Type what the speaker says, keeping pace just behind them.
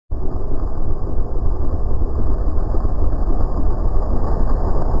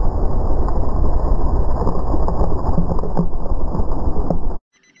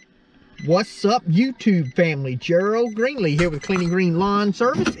What's up, YouTube family? Gerald Greenlee here with Clean and Green Lawn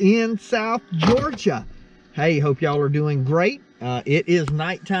Service in South Georgia. Hey, hope y'all are doing great. It is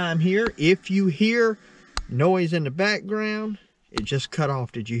nighttime here. If you hear noise in the background, it just cut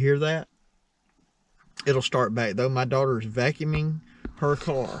off. Did you hear that? It'll start back though. My daughter is vacuuming her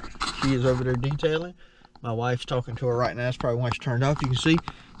car. She is over there detailing. My wife's talking to her right now. That's probably why she turned off. You can see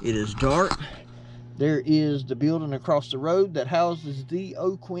it is dark. There is the building across the road that houses the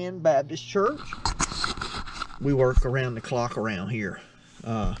O'Quinn Baptist Church. We work around the clock around here.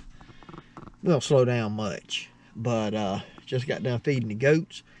 We don't slow down much, but just got done feeding the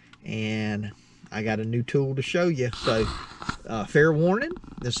goats, and I got a new tool to show you. So fair warning,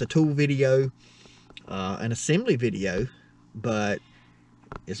 this is a tool video, an assembly video, but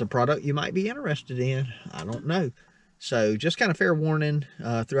it's a product you might be interested in. I don't know. So just kind of fair warning,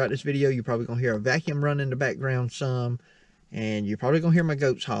 throughout this video, you're probably going to hear a vacuum run in the background some, and you're probably going to hear my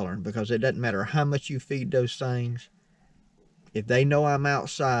goats hollering, because it doesn't matter how much you feed those things. If they know I'm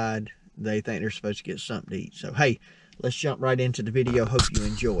outside, they think they're supposed to get something to eat. So, hey, let's jump right into the video. Hope you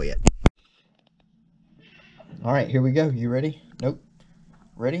enjoy it. All right, here we go. You ready? Nope.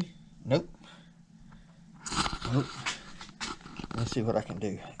 Ready? Nope. Nope. Let's see what I can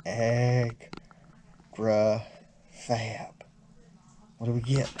do. Agri. Fab. What do we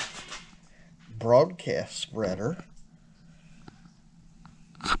get? Broadcast spreader.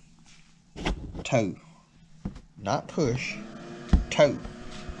 Toe. Not push. Toe.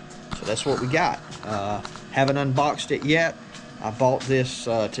 So that's what we got. Haven't unboxed it yet. I bought this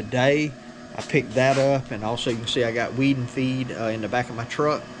today. I picked that up, and also you can see I got weed and feed in the back of my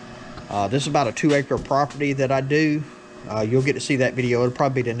truck. This is about a 2-acre property that I do. You'll get to see that video. It'll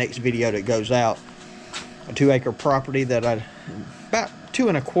probably be the next video that goes out. A 2-acre property that about 2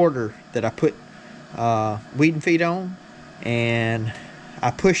 1/4 that I put weed and feed on, and I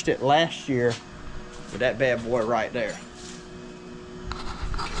pushed it last year with that bad boy right there.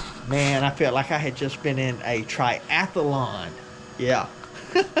 Man, I felt like I had just been in a triathlon. Yeah.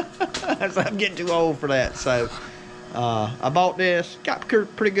 I'm getting too old for that. So I bought this, got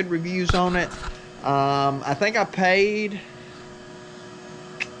pretty good reviews on it. I think I paid,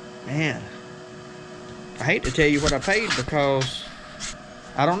 man, I hate to tell you what I paid, because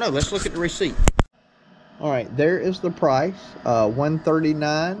I don't know. Let's look at the receipt. All right, there is the price.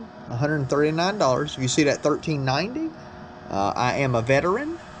 $139. If you see that, $13.90. I am a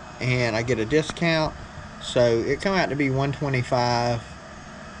veteran, and I get a discount, so it come out to be $125.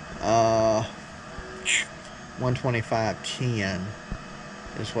 $125.10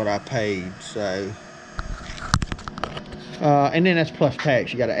 is what I paid. So, and then that's plus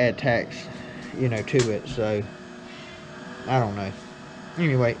tax. You got to add tax, you know, to it. So I don't know.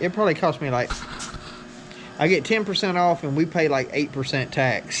 Anyway, it probably cost me like, I get 10% off, and we pay like 8%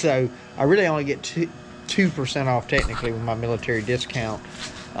 tax. So I really only get 2% off technically with my military discount.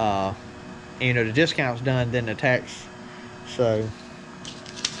 You know, the discount's done, then the tax. So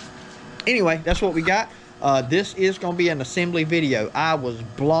anyway, that's what we got. This is going to be an assembly video. I was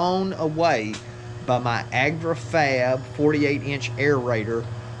blown away by my Agri 48-inch aerator.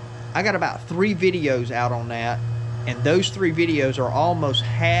 I got about 3 videos out on that, and those 3 videos are almost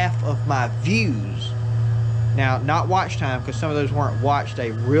half of my views. Now, not watch time, because some of those weren't watched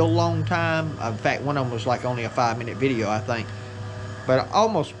a real long time. In fact, one of them was like only a 5-minute video, I think. But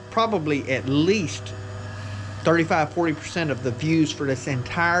almost probably at least 35–40% of the views for this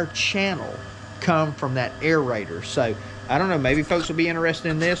entire channel come from that aerator. So I don't know, maybe folks will be interested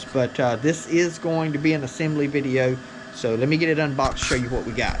in this, but this is going to be an assembly video. So let me get it unboxed, show you what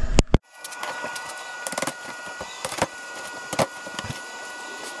we got.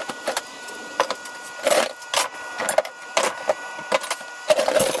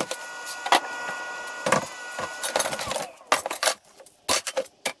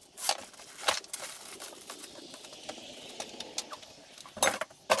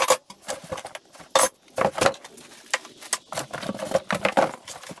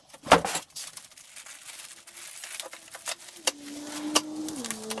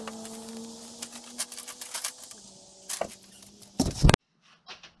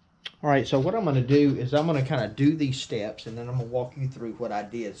 All right, so what I'm going to do is I'm going to kind of do these steps, and then I'm going to walk you through what I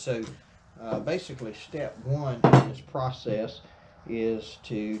did. So basically step 1 in this process is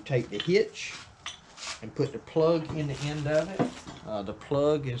to take the hitch and put the plug in the end of it. The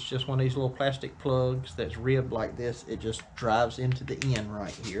plug is just one of these little plastic plugs that's ribbed like this. It just drives into the end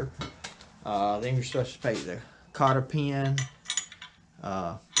right here. Then you're supposed to take the cotter pin,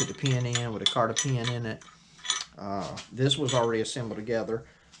 put the pin in with a cotter pin in it. This was already assembled together.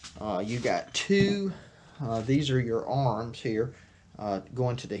 You got 2, these are your arms here,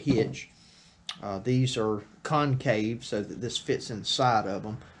 going to the hitch. These are concave so that this fits inside of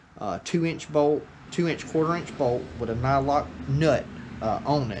them. 2-inch bolt, 2-inch 1/4-inch bolt with a nylock nut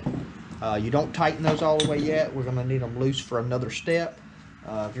on it. You don't tighten those all the way yet. We're going to need them loose for another step.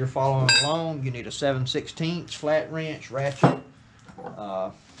 If you're following along, you need a 7/16 flat wrench, ratchet,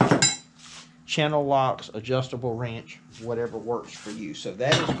 channel locks, adjustable wrench, whatever works for you. So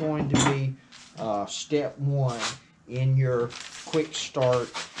that is going to be step 1 in your quick start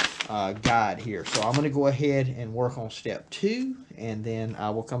guide here. So I'm going to go ahead and work on step 2, and then I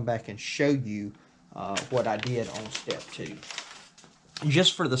will come back and show you what I did on step 2.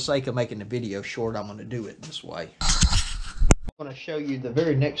 Just for the sake of making the video short, I'm going to do it this way. I'm going to show you the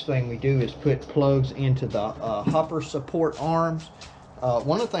very next thing we do is put plugs into the hopper support arms.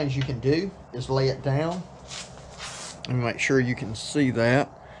 One of the things you can do is lay it down. Let me make sure you can see that.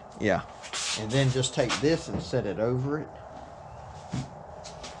 Yeah. And then just take this and set it over it.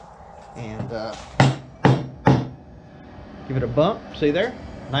 And give it a bump. See there?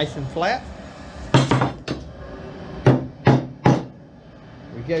 Nice and flat. There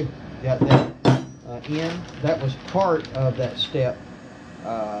we go. Got that in. That was part of that step.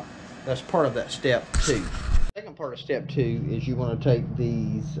 That's part of that step 2. Second part of step 2 is you want to take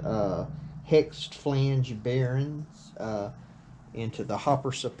these hexed flange bearings into the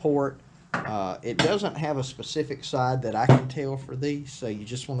hopper support. It doesn't have a specific side that I can tell for these, so you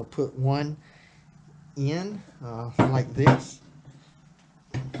just want to put one in like this.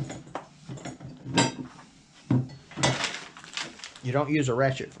 You don't use a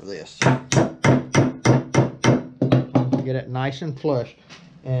ratchet for this. Get it nice and flush.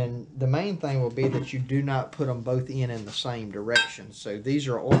 And the main thing will be that you do not put them both in the same direction. So these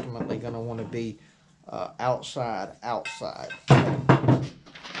are ultimately going to want to be outside.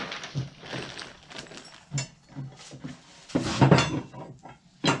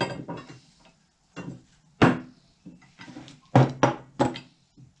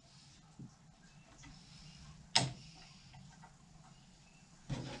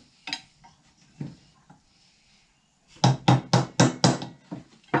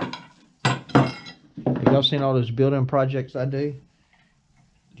 Y'all seen all those building projects I do?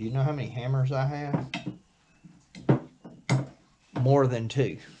 Do you know how many hammers I have? More than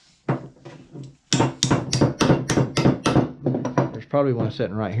 2. There's probably one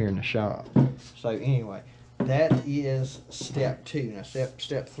sitting right here in the shop. So anyway, that is step 2. Now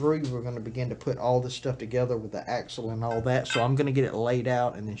step 3, we're going to begin to put all this stuff together with the axle and all that. So I'm going to get it laid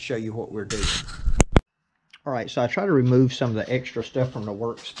out and then show you what we're doing. Alright, so I try to remove some of the extra stuff from the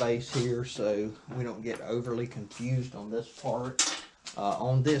workspace here so we don't get overly confused on this part.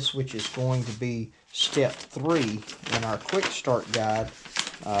 On this, which is going to be step 3 in our quick start guide,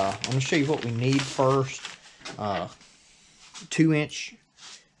 I'm going to show you what we need first. 2-inch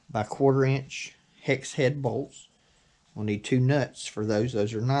by 1/4-inch hex head bolts. We'll need 2 nuts for those.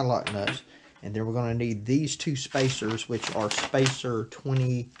 Those are nylock nuts. And then we're going to need these 2 spacers, which are spacer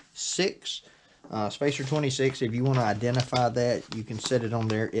 26. Spacer 26, if you want to identify that, you can set it on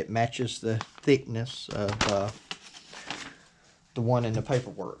there. It matches the thickness of the one in the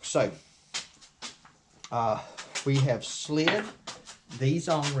paperwork. So, we have slid these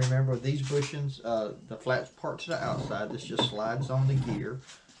on. Remember, these bushings, the flat part to the outside, this just slides on the gear.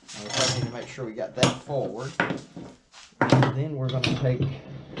 So I need to make sure we got that forward. And then we're going to take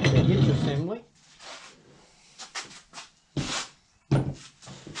the hitch assembly.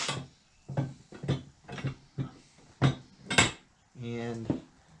 And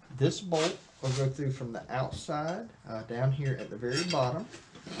this bolt will go through from the outside down here at the very bottom.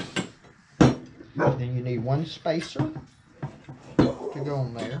 Then you need 1 spacer to go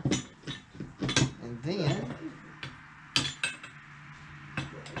on there. And then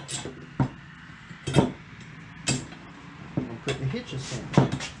we'll put the hitch assembly.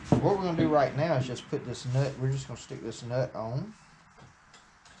 What we're going to do right now is just put this nut, we're just going to stick this nut on.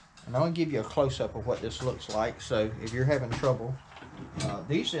 And I'm going to give you a close-up of what this looks like. So if you're having trouble,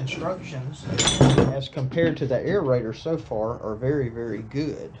 these instructions, as compared to the aerator so far, are very, very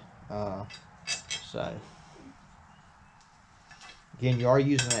good. So, again, you are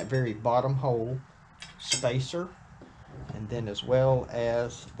using that very bottom hole spacer, and then as well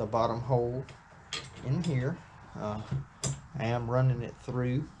as the bottom hole in here, I am running it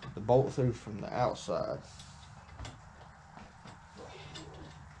through, the bolt through from the outside.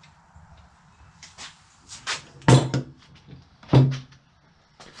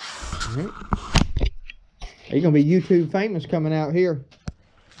 You're gonna be YouTube famous coming out here.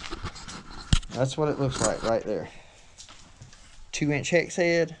 That's what it looks like right there. 2-inch hex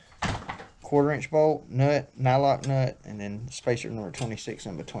head, 1/4-inch bolt, nut, nylock nut, and then spacer number 26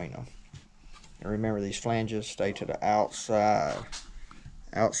 in between them. And remember, these flanges stay to the outside.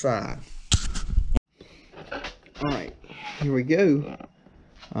 Outside. All right, here we go.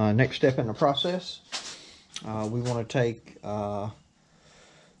 Next step in the process, we want to take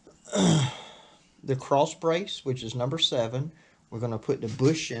the cross brace, which is number 7. We're going to put the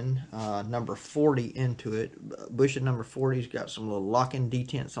bushing number 40 into it. Bushing number 40's got some little locking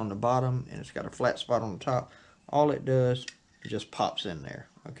detents on the bottom, and it's got a flat spot on the top. All it does, it just pops in there.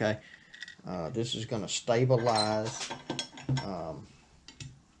 Okay, this is going to stabilize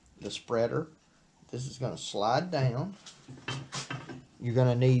the spreader. This is going to slide down. You're going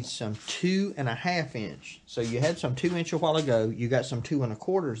to need some 2.5 inch. So you had some 2 inch a while ago. You got some 2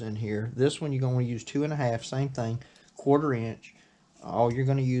 1/4s in here. This one you're going to use 2.5. Same thing, 1/4 inch. All you're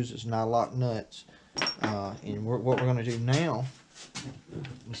going to use is nylock nuts. And what we're going to do now,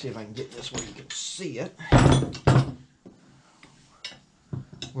 let me see if I can get this where you can see it.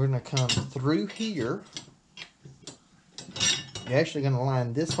 We're going to come through here. You're actually going to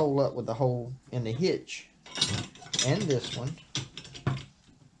line this hole up with the hole in the hitch and this one.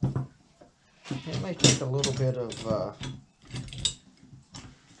 It may take a little bit of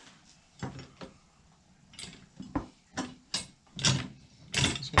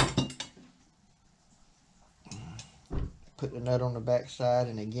put the nut on the back side,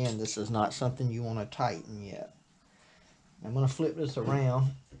 and again, this is not something you want to tighten yet. I'm going to flip this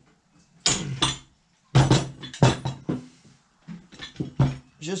around.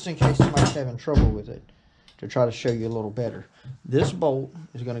 Just in case somebody's having trouble with it, to try to show you a little better. This bolt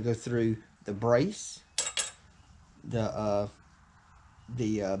is going to go through the brace, the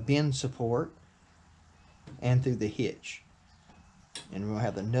bend support, and through the hitch. And we'll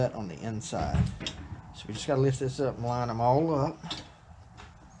have the nut on the inside. So we just got to lift this up and line them all up.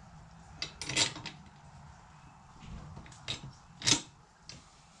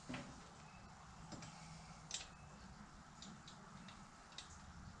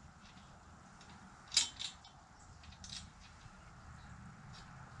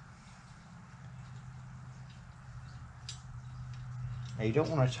 Now you don't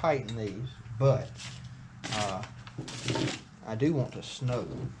want to tighten these, but I do want to snug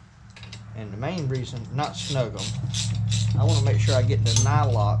them. And the main reason, not snug them, I want to make sure I get the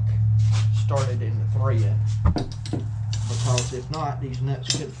nylock started in the thread, because if not, these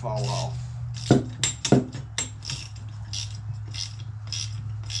nuts could fall off.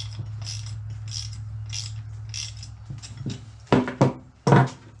 Alright,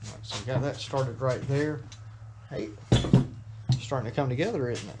 so I got that started right there. Hey, it's starting to come together,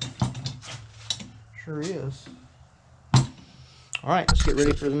 isn't it? Sure is. Alright, let's get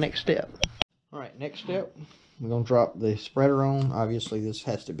ready for the next step. Alright, next step, we're going to drop the spreader on. Obviously, this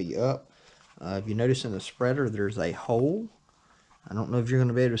has to be up. If you notice in the spreader, there's a hole. I don't know if you're going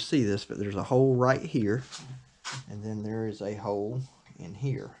to be able to see this, but there's a hole right here. And then there is a hole in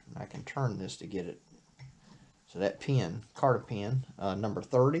here. And I can turn this to get it. So that pin, carter pin, number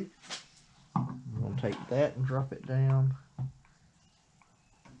 30. I'm going to take that and drop it down.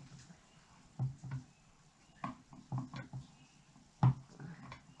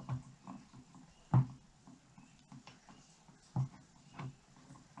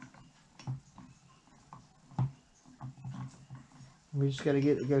 We just got to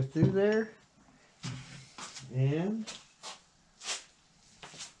get it to go through there, and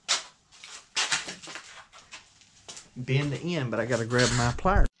bend the end, but I got to grab my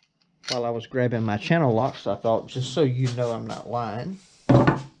pliers. While I was grabbing my channel locks, I thought, just so you know I'm not lying,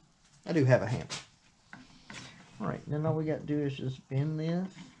 I do have a hammer. Alright, then all we got to do is just bend this.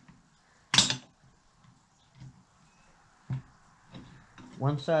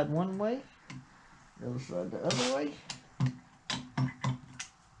 One side one way, the other side the other way.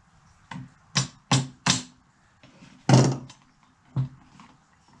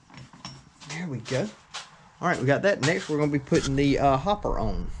 There we go. Alright, we got that. Next, we're going to be putting the hopper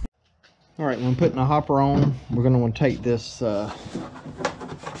on. Alright, when putting the hopper on, we're going to want to take this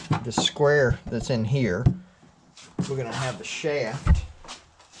this square that's in here. We're going to have the shaft.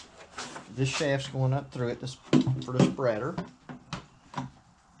 This shaft's going up through it for the spreader.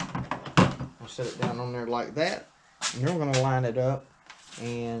 We'll set it down on there like that. And then we're going to line it up,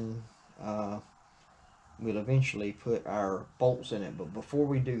 and we'll eventually put our bolts in it. But before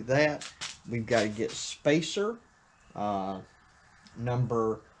we do that, we've got to get spacer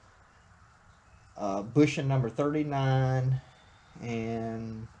bushing number 39,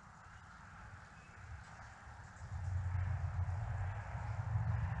 and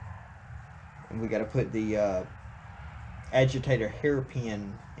we got to put the agitator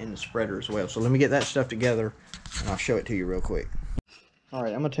hairpin in the spreader as well. So let me get that stuff together and I'll show it to you real quick. All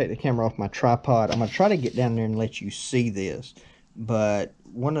right, I'm gonna take the camera off my tripod. I'm gonna try to get down there and let you see this. But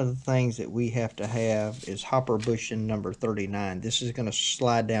one of the things that we have to have is hopper bushing number 39. This is gonna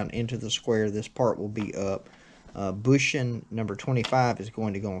slide down into the square. This part will be up. Bushing number 25 is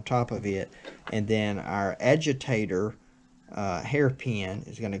going to go on top of it. And then our agitator hairpin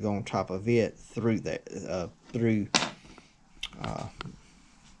is gonna go on top of it through the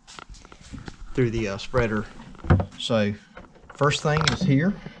spreader. So first thing is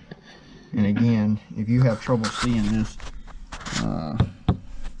here, and again, if you have trouble seeing this,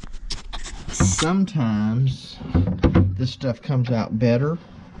 sometimes this stuff comes out better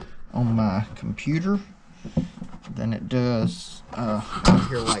on my computer than it does out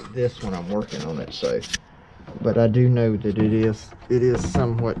here like this when I'm working on it. So, but I do know that it is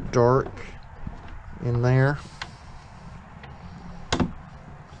somewhat dark in there.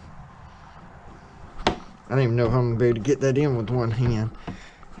 I don't even know how I'm going to be able to get that in with one hand.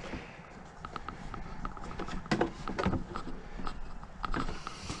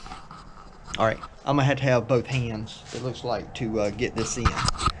 All right, I'm going to have both hands, it looks like, to get this in. Now,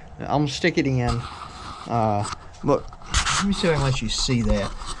 I'm going to stick it in. Look, let me see if I can let you see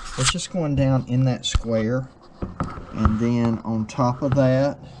that. It's just going down in that square. And then on top of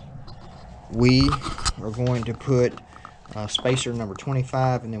that, we are going to put spacer number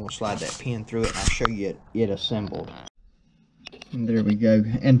 25, and then we'll slide that pin through it, and I'll show you it assembled. And there we go.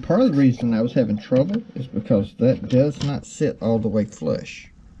 And part of the reason I was having trouble is because that does not sit all the way flush.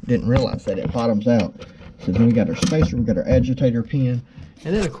 Didn't realize that it bottoms out. So then we got our spacer, we got our agitator pin,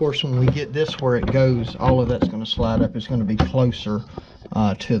 and then of course when we get this where it goes, all of that's going to slide up. It's going to be closer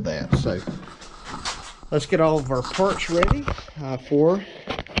to that. So let's get all of our parts ready for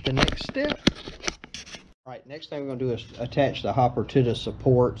the next step. All right, next thing we're going to do is attach the hopper to the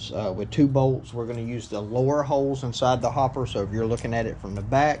supports with 2 bolts. We're going to use the lower holes inside the hopper, so if you're looking at it from the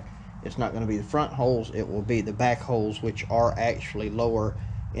back, it's not going to be the front holes, it will be the back holes, which are actually lower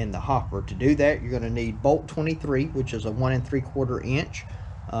in the hopper. To do that, you're going to need bolt 23, which is a 1 3/4 inch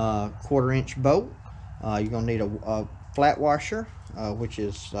quarter-inch bolt. You're going to need a flat washer, which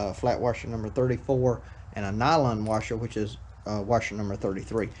is flat washer number 34, and a nylon washer, which is washer number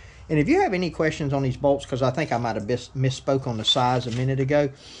 33. And if you have any questions on these bolts, because I think I might have misspoke on the size a minute ago,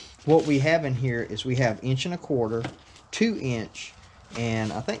 what we have in here is we have 1 1/4 inch, 2 inch,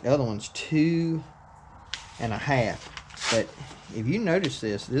 and I think the other one's 2 1/2. But if you notice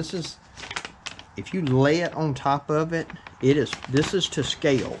this is, if you lay it on top of it, this is to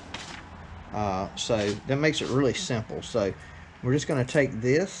scale. So that makes it really simple. So we're just going to take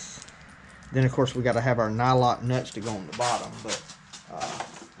this. Then of course we got to have our nylock nuts to go on the bottom. But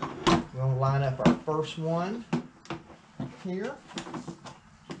we're going to line up our first one here,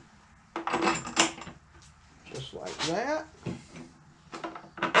 just like that.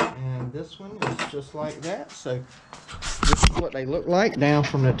 And this one is just like that. So this is what they look like down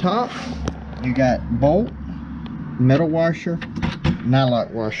from the top. You got bolt, metal washer,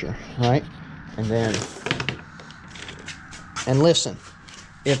 nylock washer, right? And then, and listen,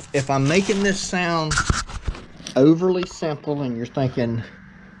 if I'm making this sound overly simple and you're thinking,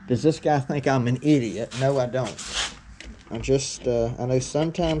 does this guy think I'm an idiot? No, I don't. I know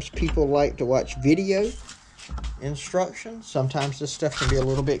sometimes people like to watch video instructions. Sometimes this stuff can be a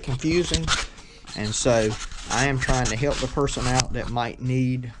little bit confusing. And so I am trying to help the person out that might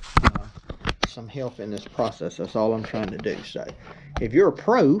need some help in this process. That's all I'm trying to do. So if you're a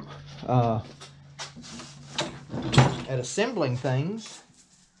pro at assembling things,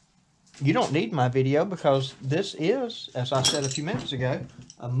 you don't need my video, because this is, as I said a few minutes ago,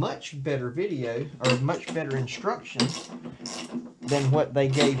 a much better video, or much better instructions than what they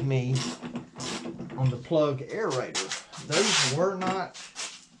gave me on the plug aerator. Those were not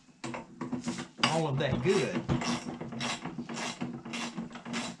all of that good.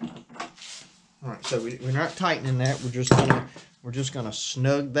 All right, so we're not tightening that. We're just gonna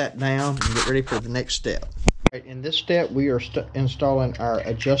snug that down and get ready for the next step. Right, in this step, we are installing our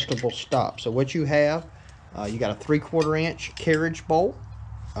adjustable stop. So what you have, you got a 3/4 inch carriage bolt.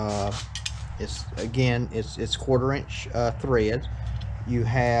 It's 1/4 inch threads. You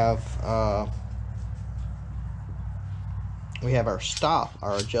have we have our stop,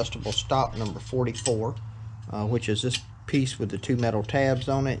 our adjustable stop number 44, which is this piece with the 2 metal tabs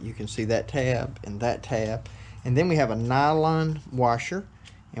on it. You can see that tab and that tab. And then we have a nylon washer,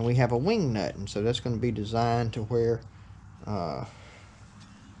 and we have a wing nut, and so that's going to be designed to where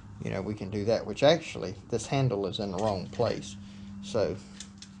you know, we can do that, which actually this handle is in the wrong place. So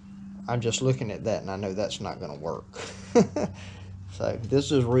I'm just looking at that and I know that's not going to work. So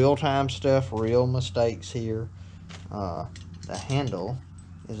this is real-time stuff, real mistakes here. the handle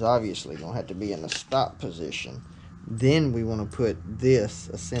is obviously going to have to be in the stop position. Then we want to put this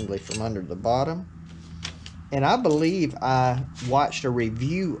assembly from under the bottom. And I believe I watched a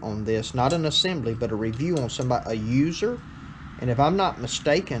review on this, not an assembly, but a review on a user. And if I'm not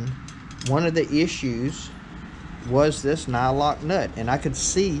mistaken, one of the issues was this nylock nut. And I could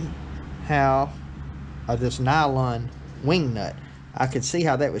see how, this nylon wing nut, I could see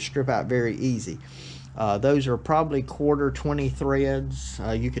how that would strip out very easy. Those are probably 1/4 20 threads.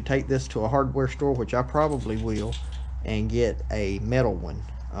 You could take this to a hardware store, which I probably will, and get a metal one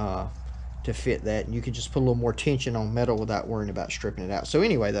to fit that. And you can just put a little more tension on metal without worrying about stripping it out. So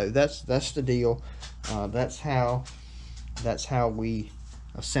anyway, though, that's the deal. That's how we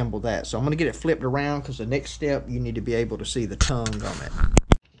assemble that. So I'm going to get it flipped around, because the next step, you need to be able to see the tongue on it.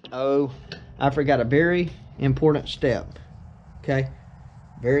 Oh, I forgot a very important step. Okay,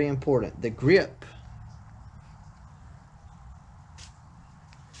 very important. The grip.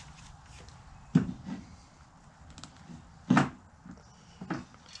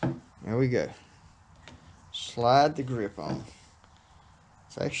 There we go. Slide the grip on.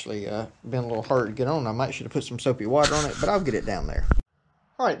 It's actually been a little hard to get on. I might should have put some soapy water on it, but I'll get it down there.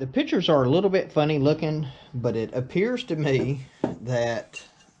 All right, the pictures are a little bit funny looking, but it appears to me that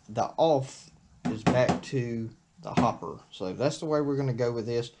the off is back to the hopper. So that's the way we're going to go with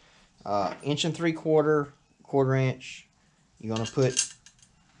this. 1 3/4, 1/4 inch. You're going to put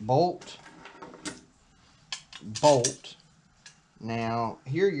bolt. Now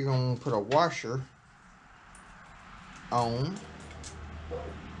here you're going to put a washer on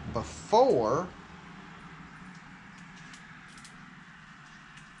before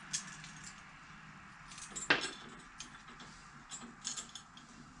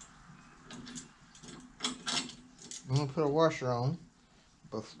I'm going to put a washer on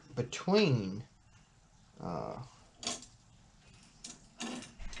between them.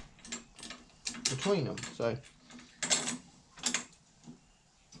 So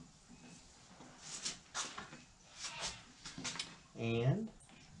and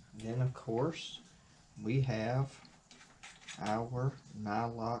then of course we have our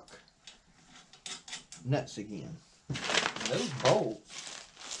nylock nuts again. Those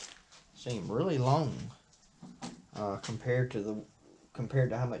bolts seem really long compared to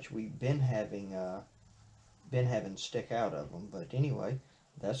how much we've been having stick out of them. But anyway,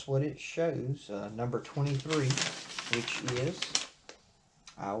 that's what it shows. Number 23, which is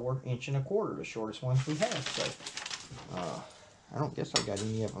our 1 1/4 inch, the shortest ones we have. So I don't guess I got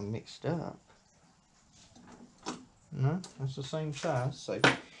any of them mixed up. No, that's the same size. So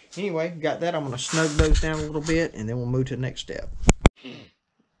anyway, got that. I'm going to snug those down a little bit, and then we'll move to the next step.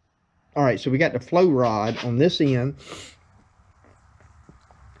 All right, so we got the flow rod on this end.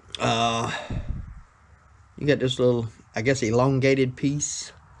 You got this little, I guess, elongated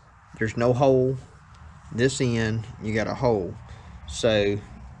piece. There's no hole. This end, you got a hole. So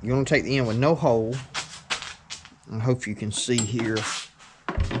you want to take the end with no hole. I hope you can see here.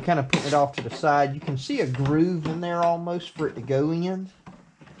 I'm kind of putting it off to the side. You can see a groove in there almost for it to go in.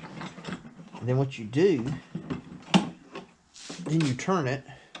 And then what you do, then you turn it,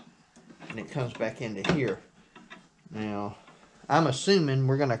 and it comes back into here. Now, I'm assuming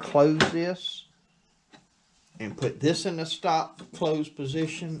we're going to close this and put this in the stop close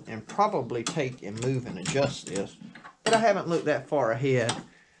position, and probably take and move and adjust this. But I haven't looked that far ahead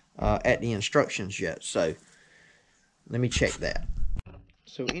at the instructions yet, so let me check that.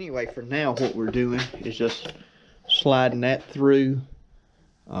 So anyway, for now, what we're doing is just sliding that through.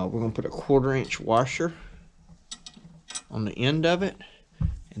 We're going to put a 1/4 inch washer on the end of it.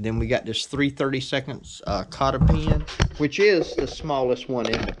 And then we got this 3/32 cotta pin, which is the smallest one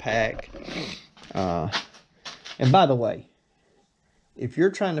in the pack. And by the way, if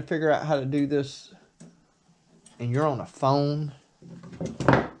you're trying to figure out how to do this and you're on a phone,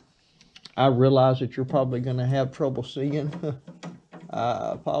 I realize that you're probably going to have trouble seeing.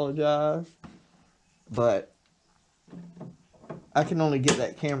 I apologize, but I can only get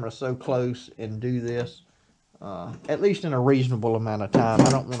that camera so close and do this at least in a reasonable amount of time. I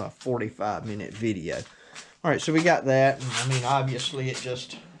don't want a 45-minute video. All right, so we got that. I mean, obviously it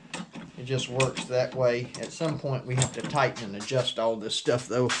just works that way. At some point we have to tighten and adjust all this stuff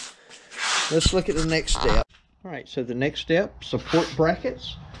though. Let's look at the next step. All right, so the next step, support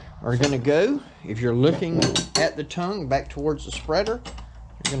brackets are going to go, if you're looking at the tongue back towards the spreader,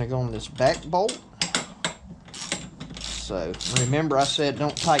 you're going to go on this back bolt. So remember, I said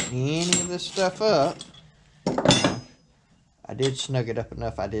don't tighten any of this stuff up. I did snug it up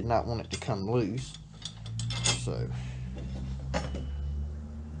enough. I did not want it to come loose. So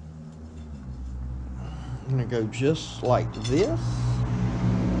I'm gonna go just like this.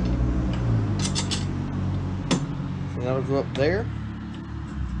 So that'll go up there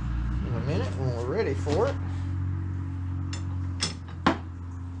in a minute when we're ready for it.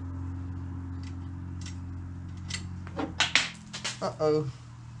 Uh-oh.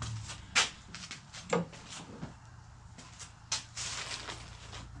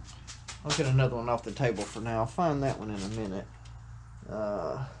 I'll get another one off the table for now. I'll find that one in a minute.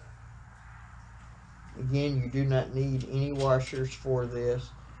 Again, you do not need any washers for this.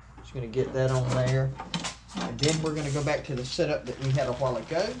 Just going to get that on there. And then we're going to go back to the setup that we had a while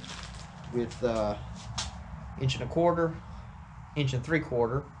ago with 1.25 inch,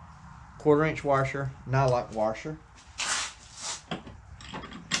 1.75 inch, quarter-inch washer, nylock washer.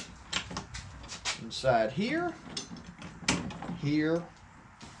 Inside here, here,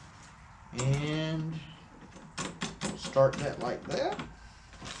 and start that like that.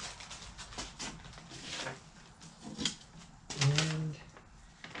 And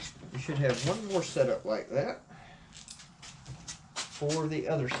you should have one more setup like that for the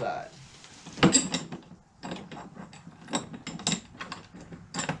other side.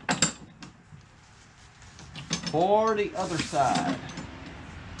 For the other side.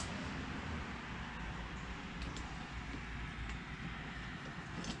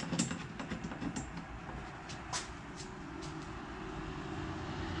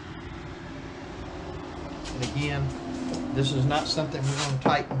 And again, this is not something we're going to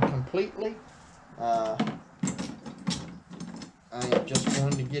tighten completely. I am just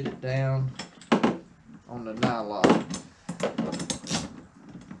going to get it down on the nylon.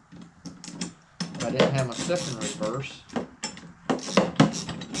 If I didn't have my stuff in reverse,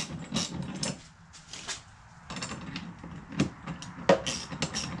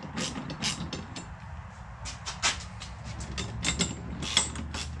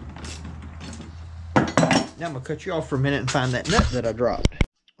 now I'm going to cut you off for a minute and find that nut that I dropped.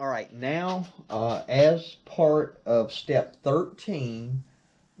 Alright, now as part of step 13,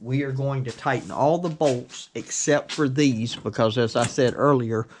 we are going to tighten all the bolts except for these, because as I said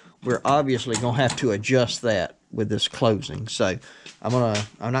earlier, we're obviously going to have to adjust that with this closing. So I'm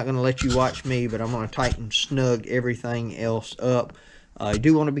not going to let you watch me, but I'm going to tighten snug everything else up. You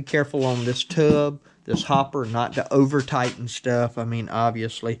do want to be careful on this tub, this hopper, not to over tighten stuff. I mean,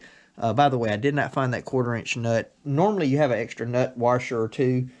 obviously. By the way, I did not find that 1/4 inch nut. Normally you have an extra nut washer or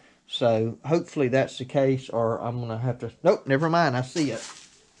two, so hopefully that's the case, or I'm going to have to... Nope, never mind, I see it.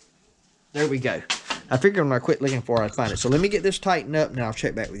 There we go. I figured when I quit looking for it, I'd find it. So let me get this tightened up, and I'll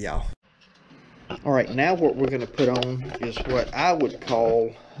check back with y'all. Alright, now what we're going to put on is what I would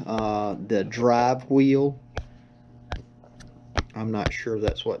call the drive wheel. I'm not sure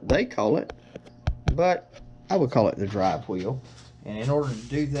that's what they call it, but I would call it the drive wheel. And in order to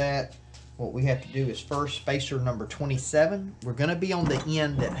do that, what we have to do is first spacer number 27. We're going to be on the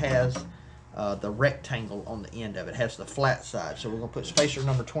end that has the rectangle on the end of it. It has the flat side. So we're going to put spacer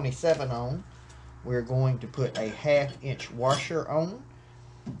number 27 on. We're going to put a 1/2 inch washer on.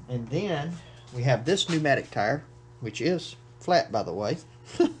 And then we have this pneumatic tire, which is flat, by the way.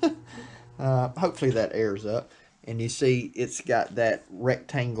 Hopefully that airs up. And you see it's got that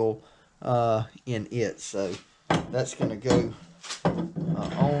rectangle in it. So that's going to go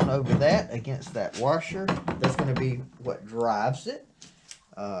on over that against that washer. That's going to be what drives it.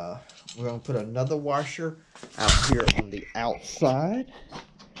 We're going to put another washer out here on the outside.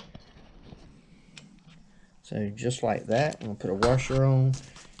 So just like that, I'm going to put a washer on.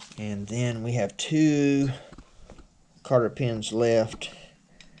 And then we have 2 cotter pins left.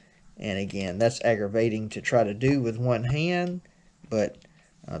 And again, that's aggravating to try to do with one hand, but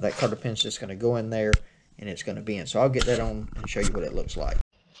that cotter pin's just going to go in there and it's going to bend. So I'll get that on and show you what it looks like.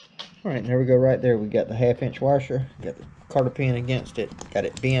 All right, there we go right there. We got the 1/2 inch washer, got the cotter pin against it, got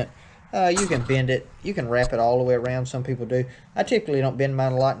it bent. You can bend it, you can wrap it all the way around. Some people do. I typically don't bend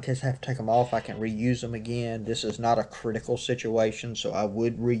mine a lot in case I have to take them off. I can reuse them again. This is not a critical situation, so I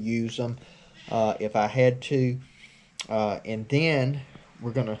would reuse them if I had to. And then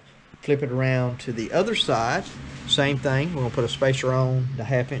we're going to flip it around to the other side. Same thing. We're going to put a spacer on, the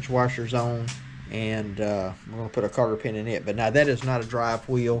 1/2 inch washer's on, and we're going to put a cotter pin in it. But now that is not a drive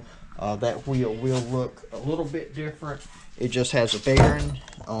wheel. That wheel will look a little bit different. It just has a bearing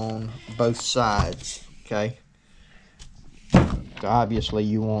on both sides, okay? So obviously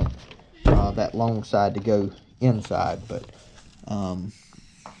you want that long side to go inside, but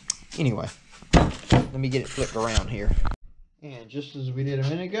anyway, let me get it flipped around here. And just as we did a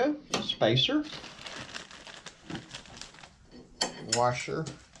minute ago, spacer, washer,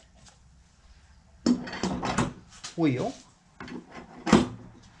 wheel,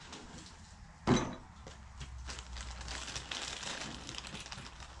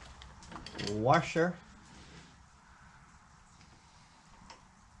 washer.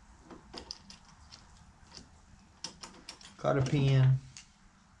 Cotter pin.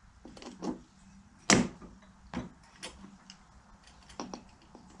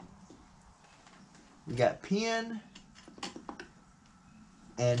 We got pin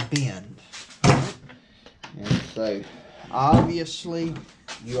and bend. And so obviously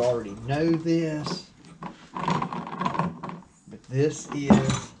you already know this, but this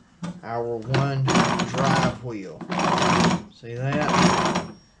is our one drive wheel. See that?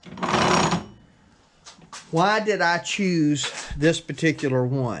 Why did I choose this particular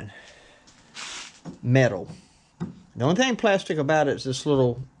one? Metal. The only thing plastic about it is this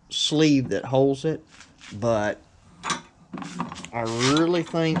little sleeve that holds it, but I really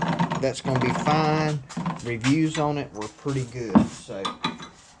think that's going to be fine. Reviews on it were pretty good. So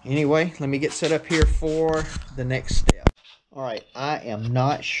anyway, let me get set up here for the next step. All right, I am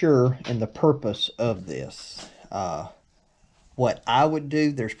not sure in the purpose of this. What I would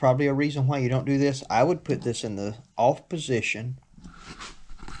do, there's probably a reason why you don't do this. I would put this in the off position,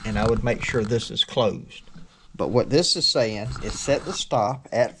 and I would make sure this is closed. But what this is saying is set the stop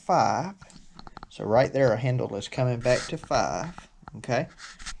at 5. So right there, our handle is coming back to 5. Okay?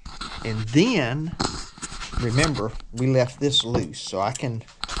 And then, remember, we left this loose. So I can,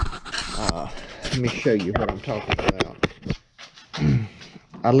 let me show you what I'm talking about.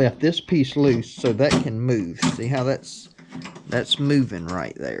 I left this piece loose so that can move. See how that's moving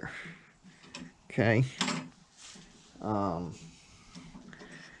right there. Okay. Man,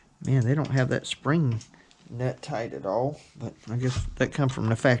 they don't have that spring nut tight at all, but I guess that comes from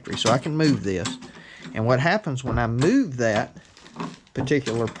the factory. So I can move this. And what happens when I move that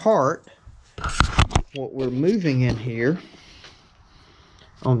particular part, what we're moving in here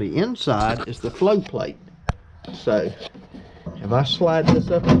on the inside is the flow plate. So if I slide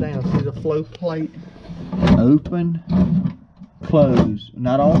this up and down, see the flow plate? Open, close.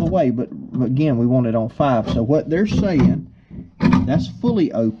 Not all the way, but again, we want it on 5. So what they're saying, that's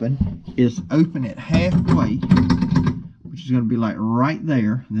fully open, is open it halfway, which is going to be like right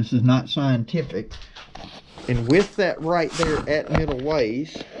there. This is not scientific. And with that right there at middle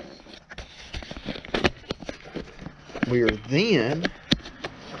ways, we are then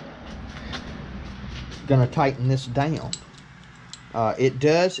going to tighten this down. It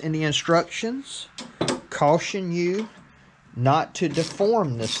does in the instructions caution you not to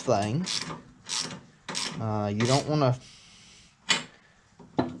deform this thing. You don't want to,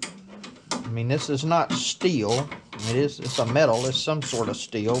 I mean, this is not steel. It's a metal. It's some sort of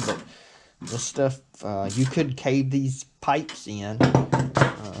steel, but this stuff, you could cave these pipes in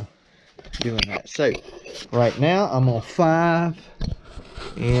doing that. So right now I'm on 5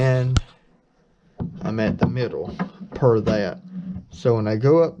 and I'm at the middle per that. So when I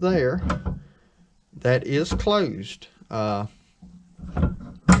go up there, that is closed. And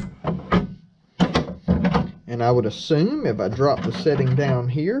I would assume if I drop the setting down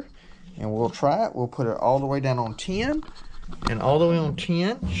here, and we'll try it, we'll put it all the way down on 10, and all the way on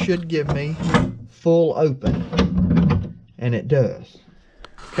 10 should give me full open, and it does.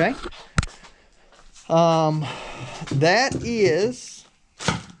 Okay,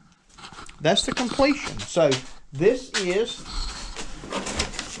 that's the completion. So this is,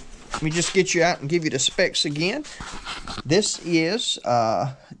 let me just get you out and give you the specs again. This is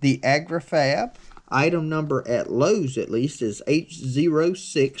the Agri. Item number at Lowe's, at least, is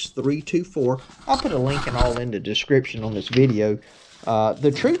H06324. I'll put a link and all in the description on this video.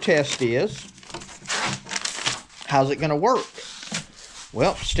 The true test is, how's it going to work?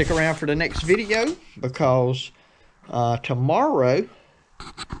 Well, stick around for the next video, because tomorrow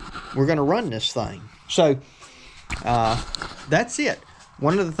we're going to run this thing. So that's it.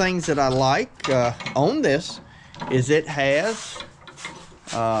 One of the things that I like on this is it has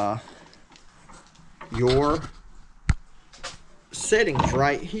your settings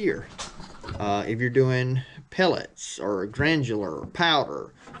right here. If you're doing pellets or granular or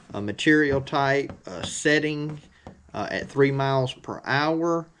powder, a material type, a setting at 3 miles per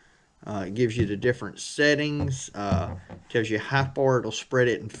hour. It gives you the different settings, tells you how far it'll spread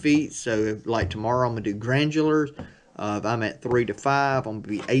it in feet. So if, like tomorrow, I'm going to do granulars. If I'm at 3 to 5, I'm going to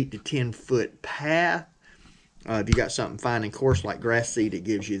be 8 to 10 foot path. If you got something fine and coarse like grass seed, it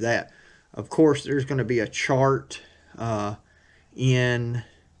gives you that. Of course, there's going to be a chart in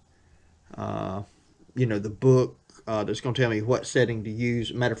the book that's going to tell me what setting to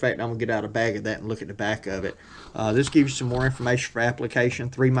use. Matter of fact, I'm going to get out a bag of that and look at the back of it. This gives you some more information for application.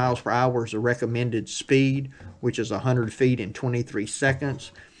 3 miles per hour is the recommended speed, which is 100 feet in 23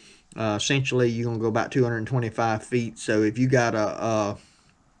 seconds. Essentially, you're going to go about 225 feet. So if you got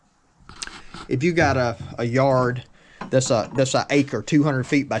if you got a yard that's a acre, 200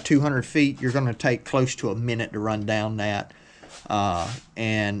 feet by 200 feet, you're going to take close to a minute to run down that.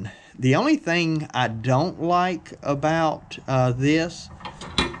 And the only thing I don't like about this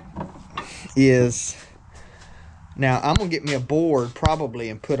is, now I'm going to get me a board probably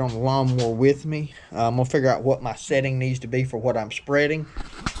and put on the lawnmower with me. I'm going to figure out what my setting needs to be for what I'm spreading.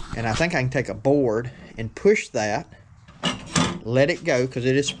 And I think I can take a board and push that, let it go, because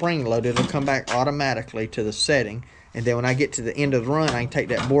it is spring loaded. It'll come back automatically to the setting. And then when I get to the end of the run, I can take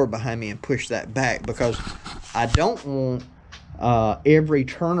that board behind me and push that back, because I don't want every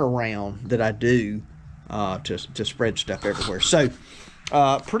turnaround that I do to spread stuff everywhere. So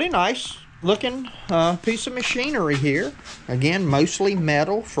pretty nice looking piece of machinery here. Again, mostly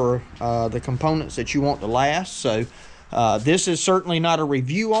metal for the components that you want to last. So this is certainly not a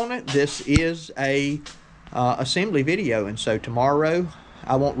review on it. This is a assembly video, and so tomorrow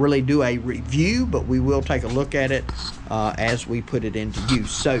I won't really do a review, but we will take a look at it as we put it into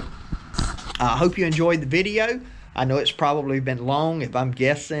use. So I hope you enjoyed the video. I know it's probably been long. If I'm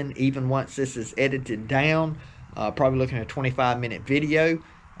guessing, even once this is edited down, probably looking at a 25-minute video.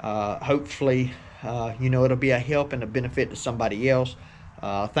 Hopefully, you know, it'll be a help and a benefit to somebody else.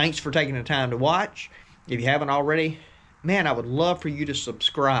 Thanks for taking the time to watch. If you haven't already, man, I would love for you to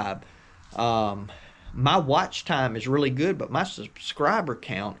subscribe. My watch time is really good, but my subscriber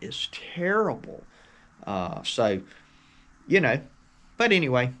count is terrible. So, you know, but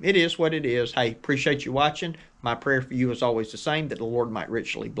anyway, it is what it is. Hey, appreciate you watching. My prayer for you is always the same, that the Lord might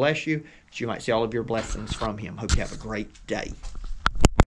richly bless you, that you might see all of your blessings from Him. Hope you have a great day.